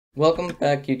Welcome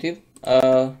back, YouTube.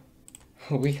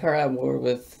 We are at war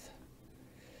with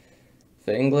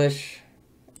the English,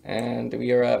 and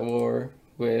we are at war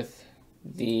with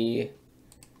the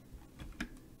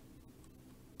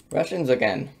Russians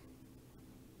again.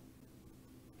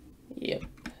 Yep.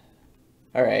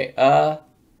 Alright,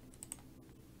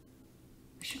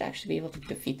 we should actually be able to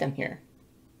defeat them here.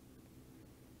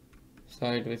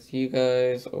 Side with you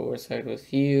guys, or side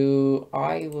with you.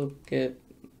 I will get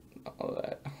all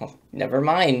that. Oh, never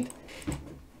mind.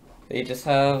 They just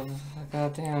have a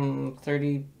goddamn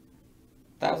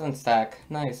 30,000 stack.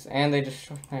 Nice. And they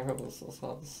destroyed my rebels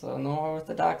themselves. So no more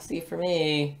orthodoxy for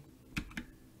me.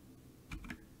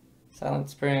 Silent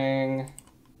Spring.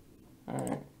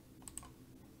 Alright.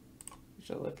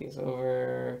 Luckey's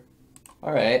over.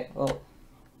 Alright, well,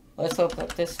 let's hope that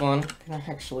this one can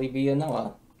actually be a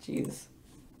Noah. Jeez.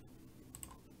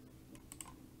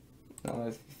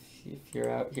 Noah, if you're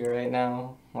out here right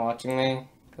now watching me,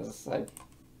 because I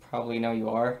probably know you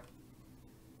are.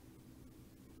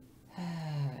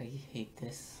 I hate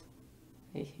this.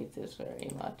 I hate this very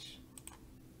much.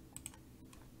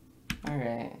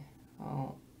 Alright,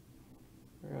 well,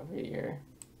 we're over here.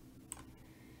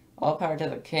 All power to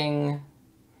the king.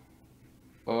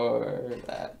 Or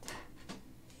that.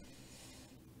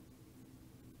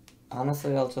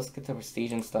 Honestly, I'll just get the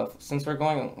prestige and stuff. Since we're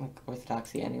going like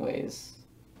orthodoxy anyways.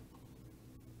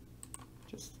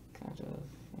 Just kind of,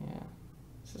 yeah.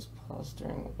 This is paused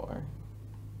during the war.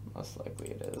 Most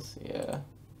likely it is, yeah.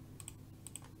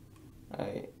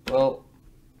 Alright, well.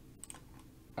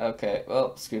 Okay,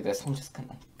 well, screw this. I'm just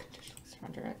gonna conditionally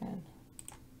surrender again.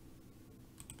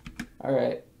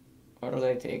 Alright, what are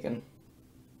they taking?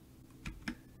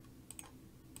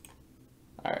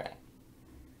 Alright.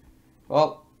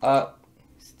 Well,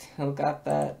 still got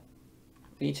that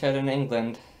beachhead in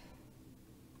England.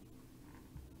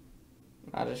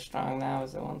 Not as strong now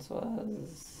as it once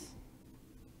was.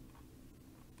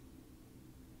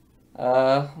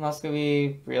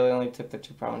 Muscovy really only took the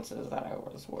two provinces that I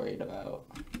was worried about.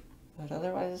 But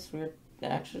otherwise, we're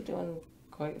actually doing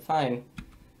quite fine.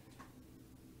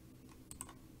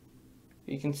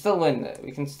 We can still win it.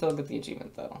 We can still get the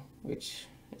achievement though, which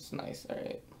is nice.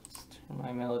 Alright, let's turn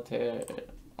my military,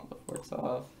 all the forts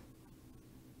off.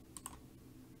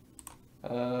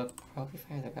 Probably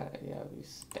fire the guy. Yeah,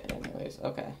 he's dead anyways.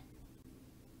 Okay.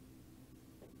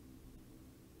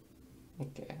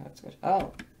 Okay, that's good.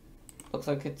 Oh, looks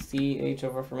like it's the Age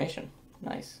of Reformation.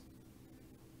 Nice.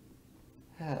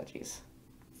 Ah, jeez.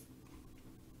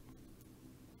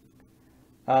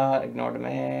 Ignore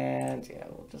demands. Yeah,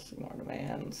 we'll just ignore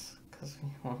demands. Because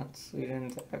we want Sweden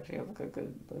to actually have like a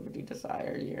good liberty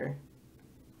desire year.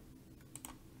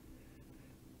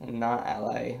 And not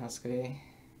ally Muscovy.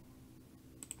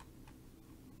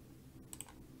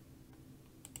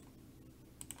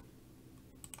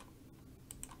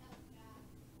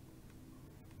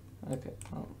 Okay,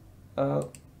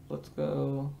 let's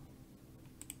go.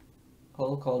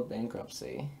 Hole called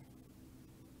bankruptcy.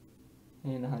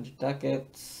 In 100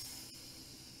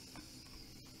 ducats.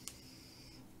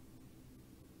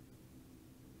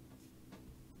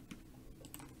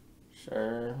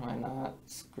 Sure, why not?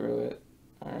 Screw it.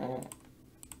 Alright.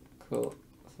 Cool.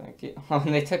 Thank you. Oh,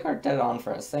 and they took our debt on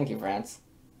for us. Thank you, France.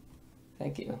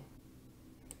 Thank you.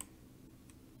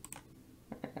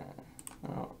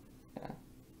 Oh, yeah.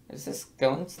 Is this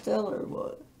going still or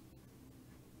what?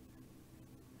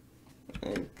 I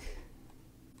think.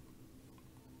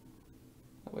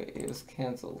 Oh, wait, it was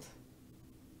cancelled.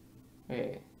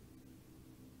 Wait.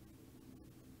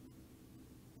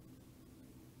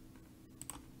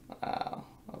 Wow.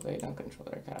 Well, they don't control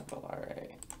their capital.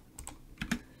 Alright.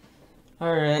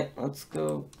 Alright, let's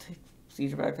go take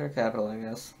siege back their capital, I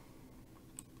guess.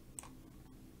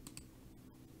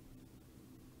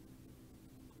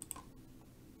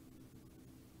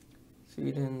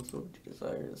 Sweden's liberty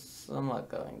desire is somewhat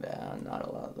going down. Not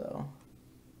a lot, though.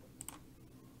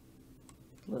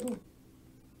 Little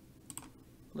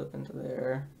flip into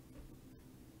there.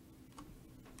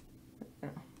 Yeah.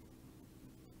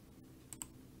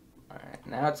 Alright,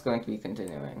 now it's going to be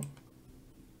continuing.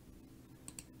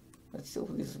 Let's deal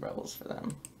with these rebels for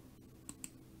them.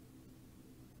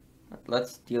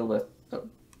 Let's deal with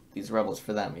these rebels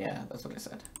for them. Yeah, that's what I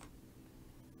said.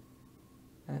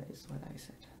 That is what I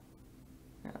said.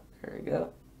 Yeah, there we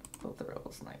go. Both the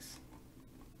rebels, nice.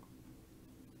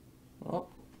 Well.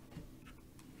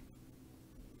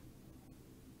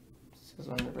 This is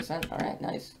 100%. Alright,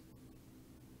 nice.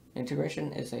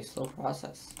 Integration is a slow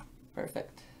process.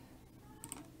 Perfect.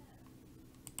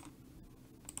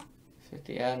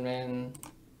 50 admin.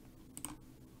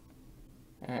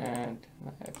 And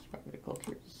my extra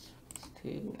cultures.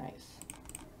 +2, nice.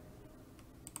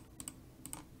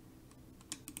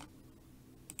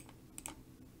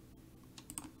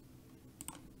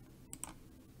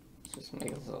 Let's just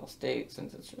make this a little state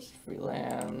since it's just free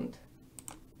land.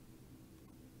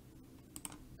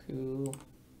 Cool.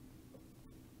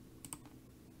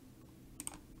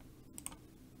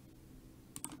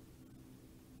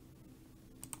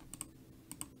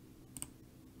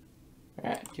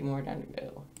 Alright, 2 more down to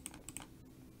go.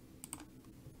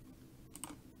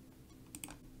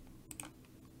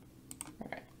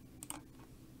 Alright.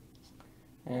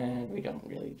 And we don't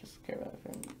really just care about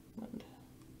Finland.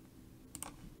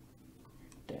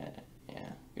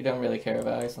 Yeah, we don't really care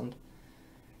about Iceland.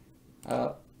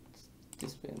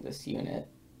 Just in this unit.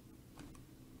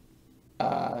 Is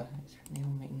your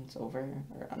naval maintenance over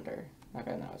or under?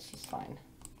 Okay, no, it's just fine.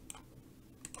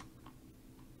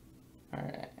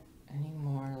 Alright. Any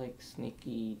more, like,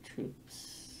 sneaky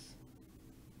troops?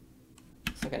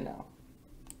 Looks like a no.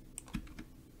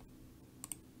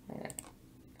 Alright.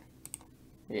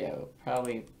 Yeah,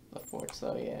 probably the forts,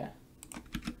 though, yeah.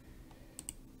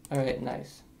 Alright,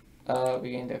 nice.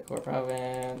 We gained a core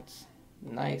province.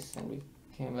 Nice, and we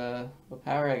became with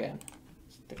power again.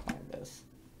 Let's decline this.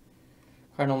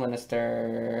 Cardinal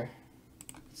Minister.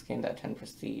 Let's gain that 10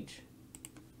 prestige.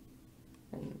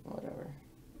 And whatever.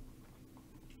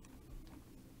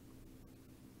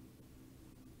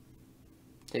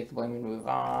 Take the blame and move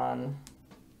on.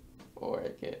 Or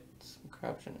get some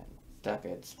corruption and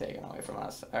ducats taken away from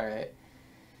us. Alright.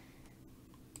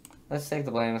 Let's take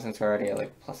the blame since we're already at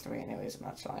like +3 anyways, and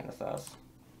that's fine with us.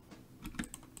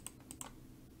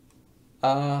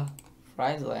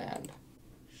 Friesland.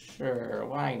 Sure,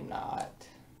 why not?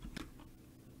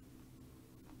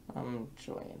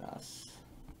 Join us.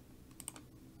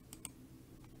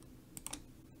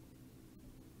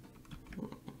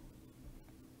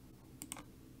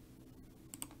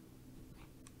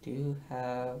 Do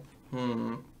have...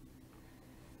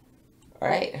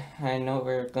 Alright, I know what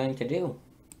we're going to do.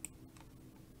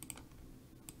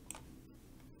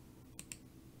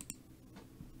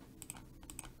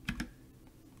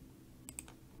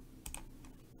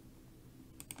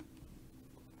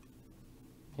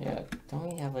 Yeah,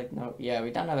 don't we have like no... Yeah, we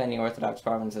don't have any Orthodox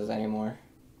provinces anymore.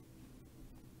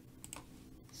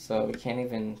 So we can't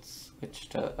even switch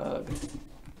to UG.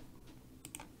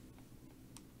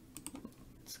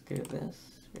 Let's get this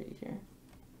right here.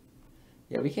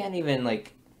 Yeah, we can't even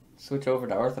like switch over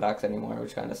to Orthodox anymore,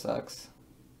 which kind of sucks.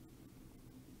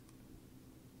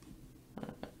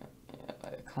 Yeah, my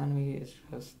economy is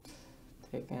just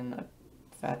taking a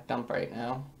fat dump right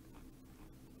now.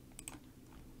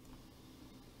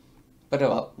 But oh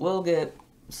well, we'll get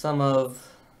some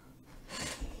of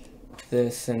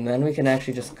this, and then we can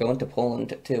actually just go into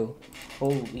Poland too.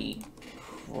 Holy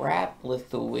crap,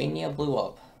 Lithuania blew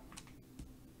up.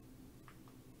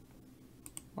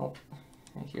 Oh,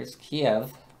 and here's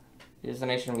Kiev. Here's the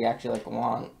nation we actually like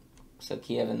want. So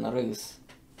Kiev and the Rus.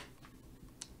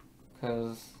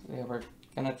 Because yeah, we're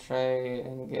gonna try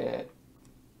and get...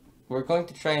 We're going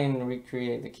to try and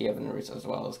recreate the Kiev and the Rus as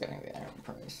well as getting the Iron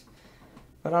Price.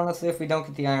 But honestly, if we don't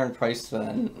get the Iron Price,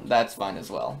 then that's fine as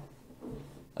well.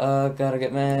 Gotta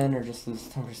get men, or just lose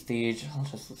 10 prestige. I'll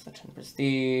just lose the 10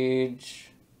 prestige.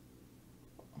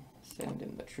 Send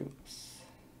in the troops.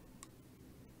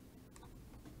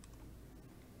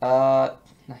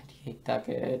 98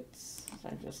 ducats.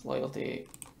 Or just loyalty.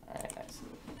 Alright, nice.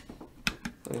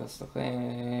 Let's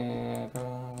claim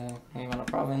on a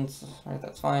province. Alright,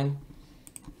 that's fine.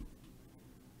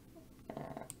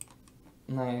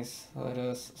 Nice. Let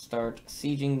us start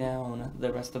sieging down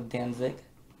the rest of Danzig.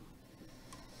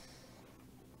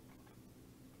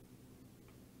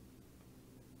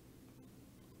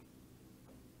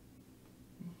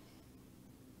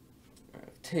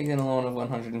 I've taken a loan of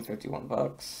 151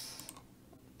 bucks.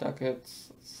 Ducats,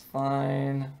 that's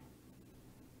fine.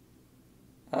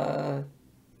 We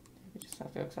just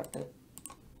have to accept it.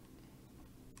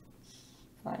 It's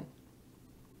fine.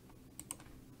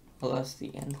 Plus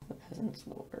the end of the Peasants'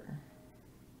 War.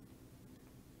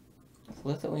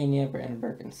 Lithuania,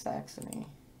 Brandenburg, and Saxony.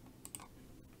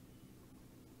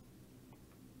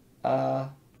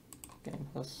 Getting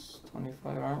plus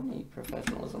 25 army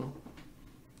professionalism.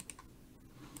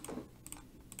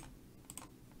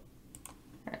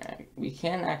 Alright, we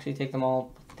can actually take them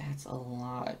all, but that's a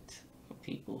lot of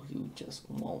people who just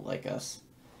won't like us.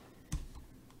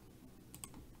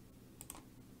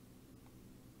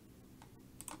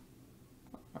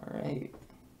 Alright,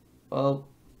 well,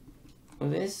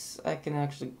 this I can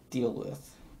actually deal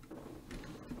with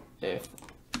if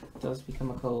it does become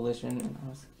a coalition, and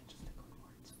honestly, just declare war,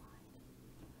 it's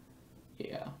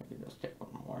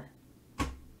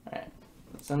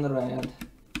Send the demand.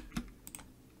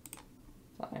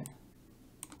 Fine.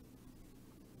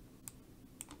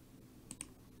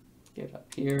 Get up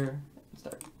here and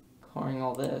start coring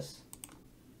all this.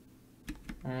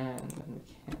 And then we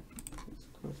can't.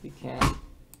 Of course we can't.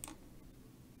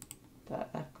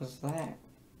 That goes that.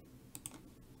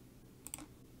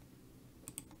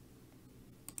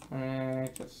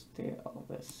 Alright, just do all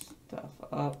this stuff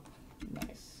up.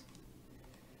 Nice.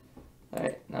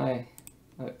 Alright, now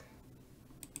look.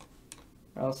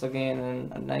 We're also gaining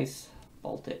a nice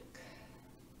Baltic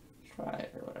Tri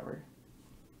or whatever.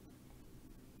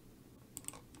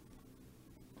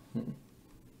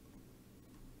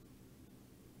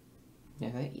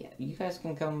 Yeah, you guys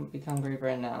can become Great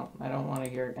Britain now. I don't want to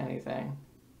hear anything.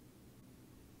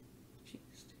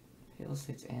 Jeez, dude. Pale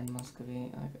States and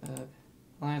Muscovy. Like,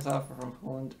 alliance offer from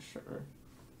Poland, sure.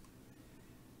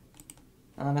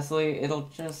 Honestly, it'll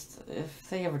just, if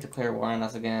they ever declare war on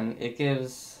us again, it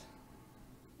gives,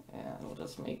 yeah, it'll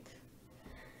just make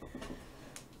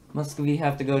Muscovy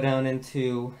have to go down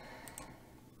into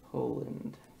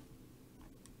Poland.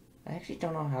 I actually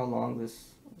don't know how long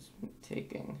this has been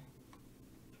taking.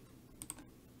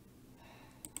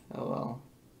 Oh well.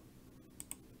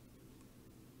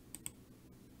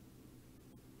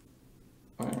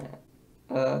 Alright.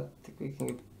 I think we can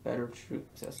get better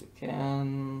troops as we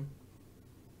can.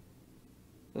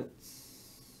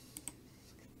 Let's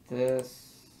get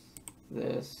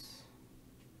this,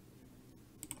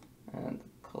 and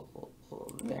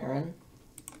Baron.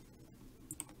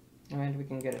 And we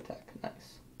can get attack.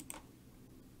 Nice.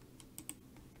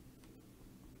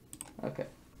 Okay.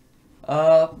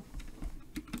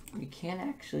 We can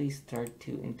actually start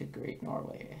to integrate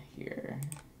Norway here.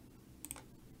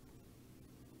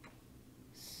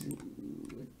 So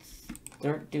let's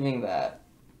start doing that.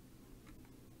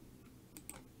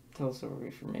 Tulsa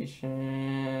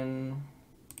Reformation.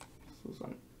 This was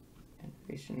on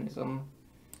innovationism.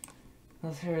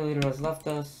 Military leader has left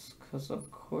us, because of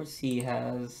course he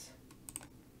has.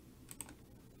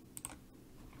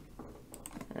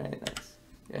 Alright, nice.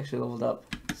 We actually leveled up.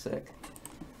 Sick.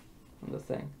 On the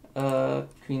thing.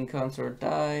 Queen Consort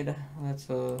died. That's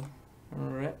a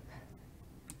rip.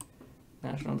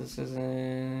 National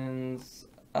decisions.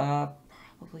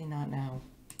 Probably not now.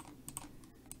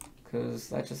 Because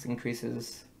that just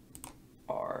increases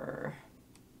our...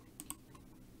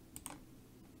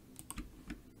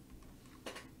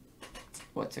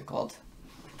 What's it called?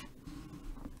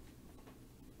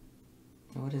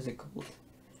 What is it called?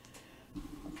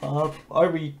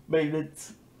 Army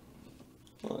maintenance.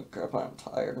 Oh crap, I'm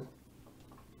tired.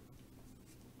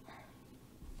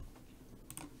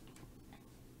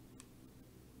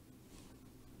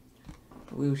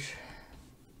 Whoosh.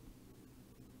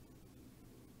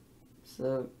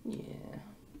 So, yeah.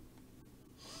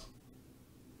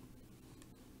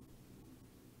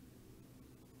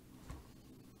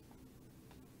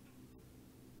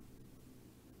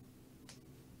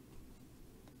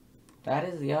 That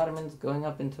is the Ottomans going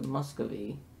up into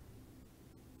Muscovy.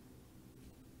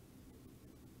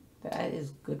 That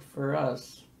is good for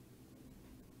us.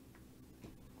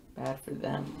 Bad for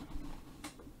them.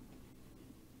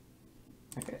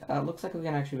 Okay, looks like we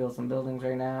can actually build some buildings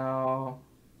right now.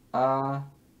 Oh.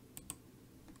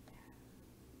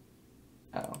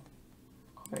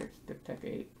 Acquired Stick Tech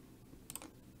 8.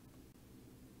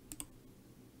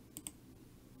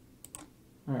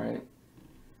 Alright.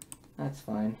 That's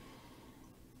fine.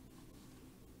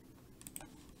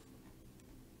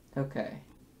 Okay.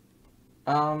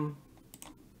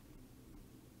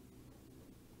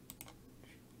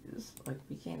 Like,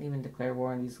 we can't even declare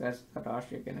war on these guys without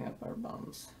Austria getting up our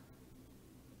bums.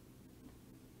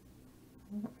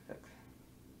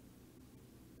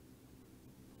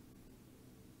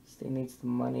 State needs the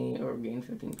money or gain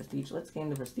 15 prestige. Let's gain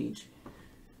the prestige.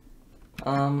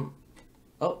 Oh,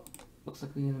 looks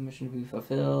like we have a mission to be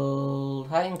fulfilled.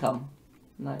 High income.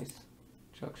 Nice.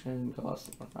 Construction costs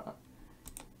and whatnot.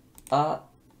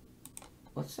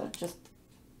 Let's just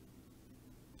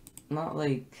not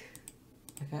like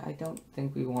I don't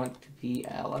think we want to be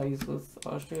allies with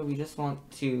Austria. We just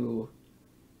want to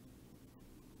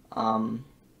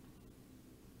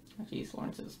geez,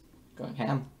 Lawrence is going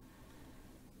ham.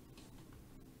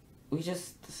 We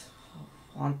just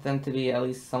want them to be at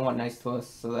least somewhat nice to us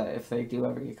so that if they do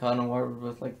ever get caught in a war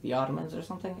with like the Ottomans or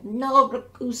something. No,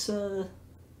 Ragusa!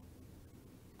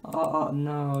 Oh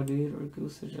no, dude,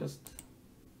 Ragusa just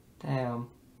damn.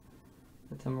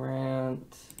 Let them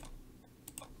rant.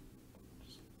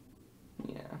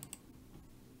 Yeah.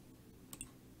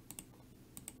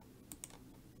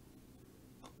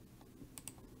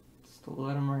 Just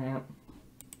let him rant.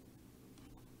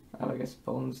 Oh, we guess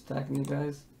Poland's attacking you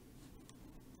guys.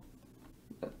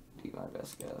 That'd be my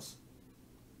best guess.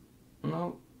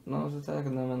 No, no one's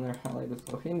attacking them, and they're allied with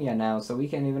Bohemia now, so we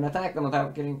can't even attack them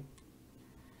without getting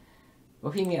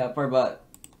Bohemia up our butt.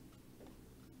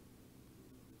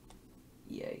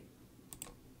 Yay.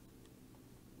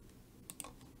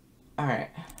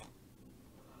 Alright.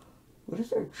 What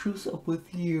is our truce up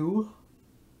with you?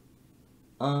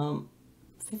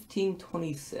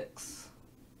 1526.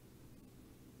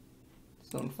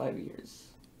 So in 5 years.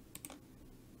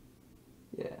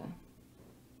 Yeah.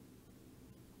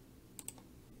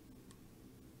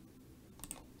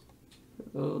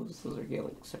 Those are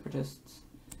Gaelic separatists.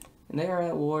 And they are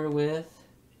at war with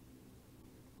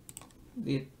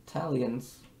the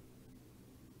Italians.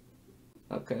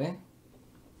 Okay.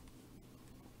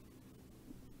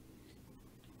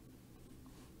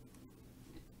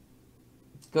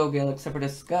 Let's go, Gaelic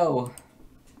separatists, go!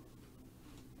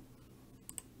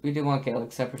 We do want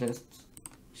Gaelic separatists,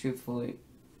 truthfully.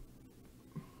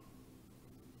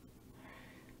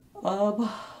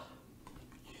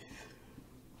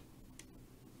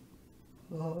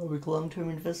 Make long-term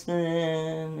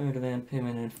investment, or demand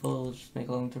payment in full, just make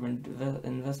a long-term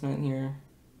investment here.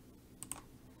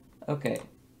 Okay.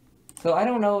 So I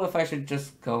don't know if I should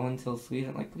just go until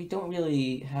Sweden, like, we don't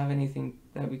really have anything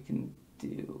that we can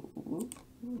do. Oop,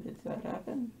 did that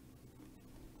happen?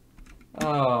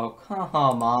 Oh,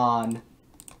 come on.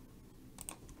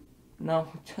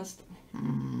 No, just,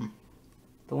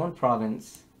 the one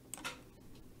province.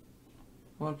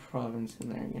 One province in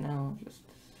there, you know, just...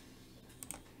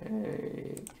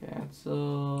 Okay,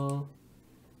 cancel.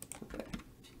 Okay.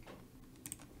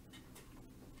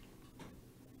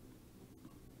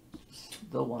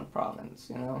 Just the one province,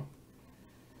 you know?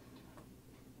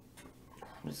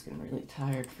 I'm just getting really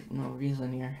tired for no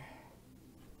reason here.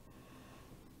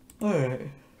 Alright.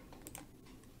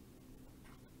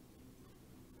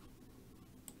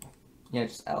 Yeah,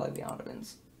 just ally the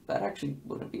Ottomans. That actually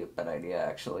wouldn't be a bad idea,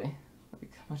 actually.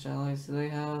 Like, how much allies do they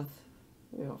have?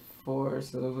 They have 4,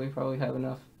 so they probably have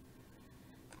enough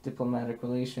diplomatic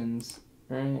relations,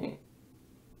 right?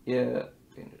 Yeah.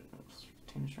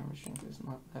 Danish army strength is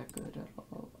not that good at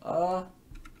all.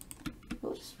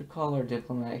 We'll just recall our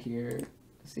diplomat here.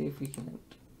 See if we can.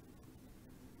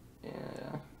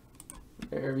 Yeah.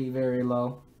 Very, very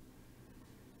low.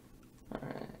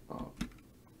 Alright, well,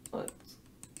 let's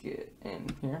get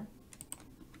in here.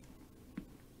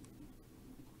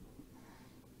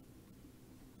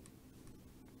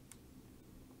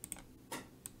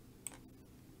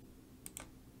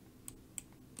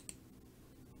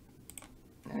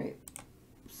 Alright,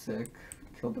 sick.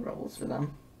 Killed the rebels for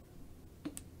them.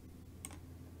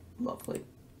 Lovely.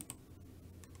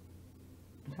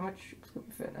 How much can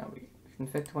we fit now? We can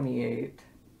fit 28.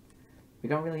 We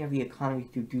don't really have the economy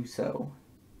to do so.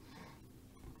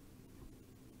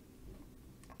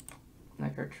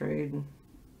 Like our trade,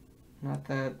 not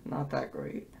that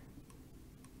great.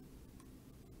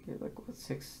 Okay, like what,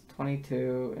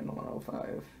 622 and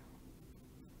 105.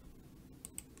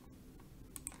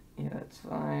 Yeah, that's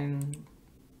fine.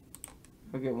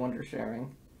 We'll get wonder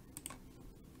sharing.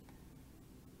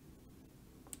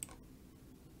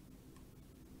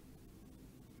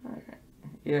 Alright.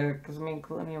 Yeah, because I mean,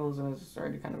 colonialism is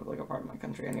already kind of like a part of my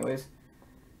country, anyways.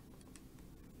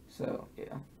 So,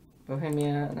 yeah.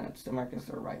 Bohemia, and that's Denmark is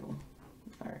their rival.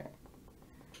 Alright.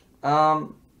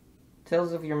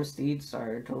 Tales of Your Misdeeds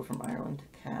are told from Ireland to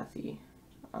Kathy.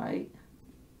 Alright.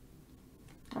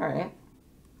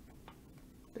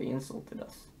 They insulted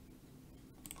us.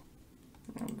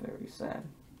 I'm very sad.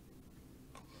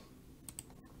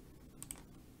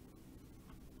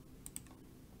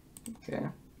 Okay.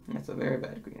 That's a very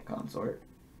bad queen consort.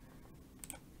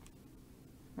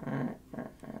 Alright.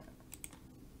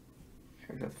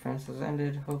 Charge with France has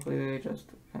ended. Hopefully they just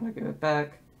kind of give it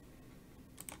back.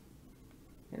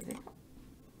 Yeah, can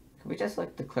we just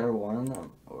like declare war on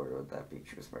them? Or would that be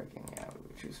truce breaking? Yeah, it would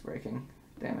be truce breaking.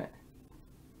 Damn it.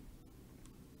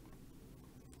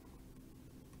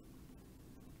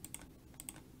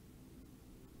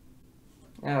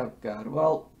 Oh god,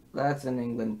 well, that's in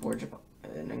England, Portugal.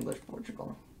 In English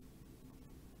Portugal.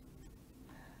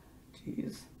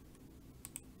 Jeez.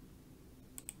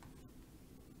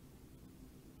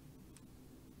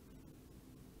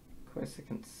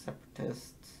 Corsican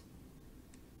separatists.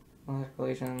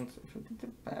 Relations, 50 to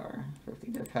power.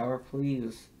 50 to power,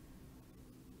 please.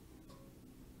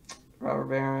 Robber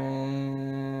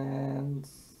barons.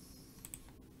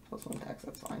 +1 tax,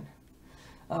 that's fine.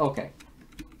 Oh, okay.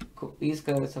 Cool. These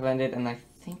guys have ended, and I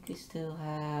think we still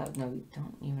have... No, we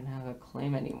don't even have a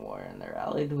claim anymore, and they're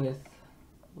allied with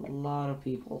a lot of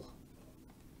people.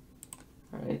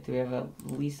 Alright, do we have at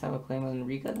least have a claim on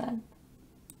Riga then?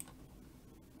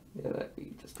 Yeah, that'd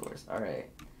be just worse. Alright.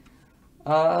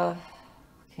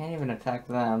 Can't even attack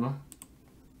them.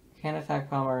 Can't attack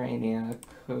Pomerania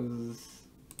because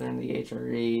they're in the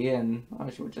HRE and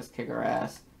she would just kick our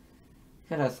ass.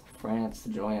 Could ask France to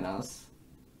join us,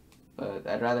 but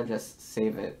I'd rather just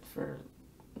save it for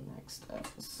the next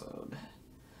episode.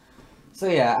 So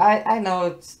yeah, I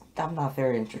know I'm not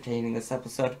very entertaining this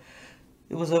episode.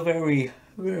 It was a very,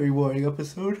 very boring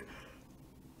episode.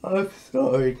 I'm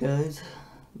sorry, guys.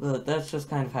 But that's just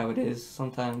kind of how it is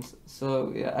sometimes.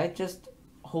 So yeah, I just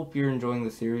hope you're enjoying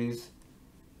the series.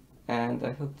 And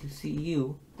I hope to see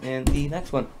you in the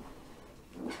next one.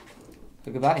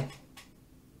 So goodbye.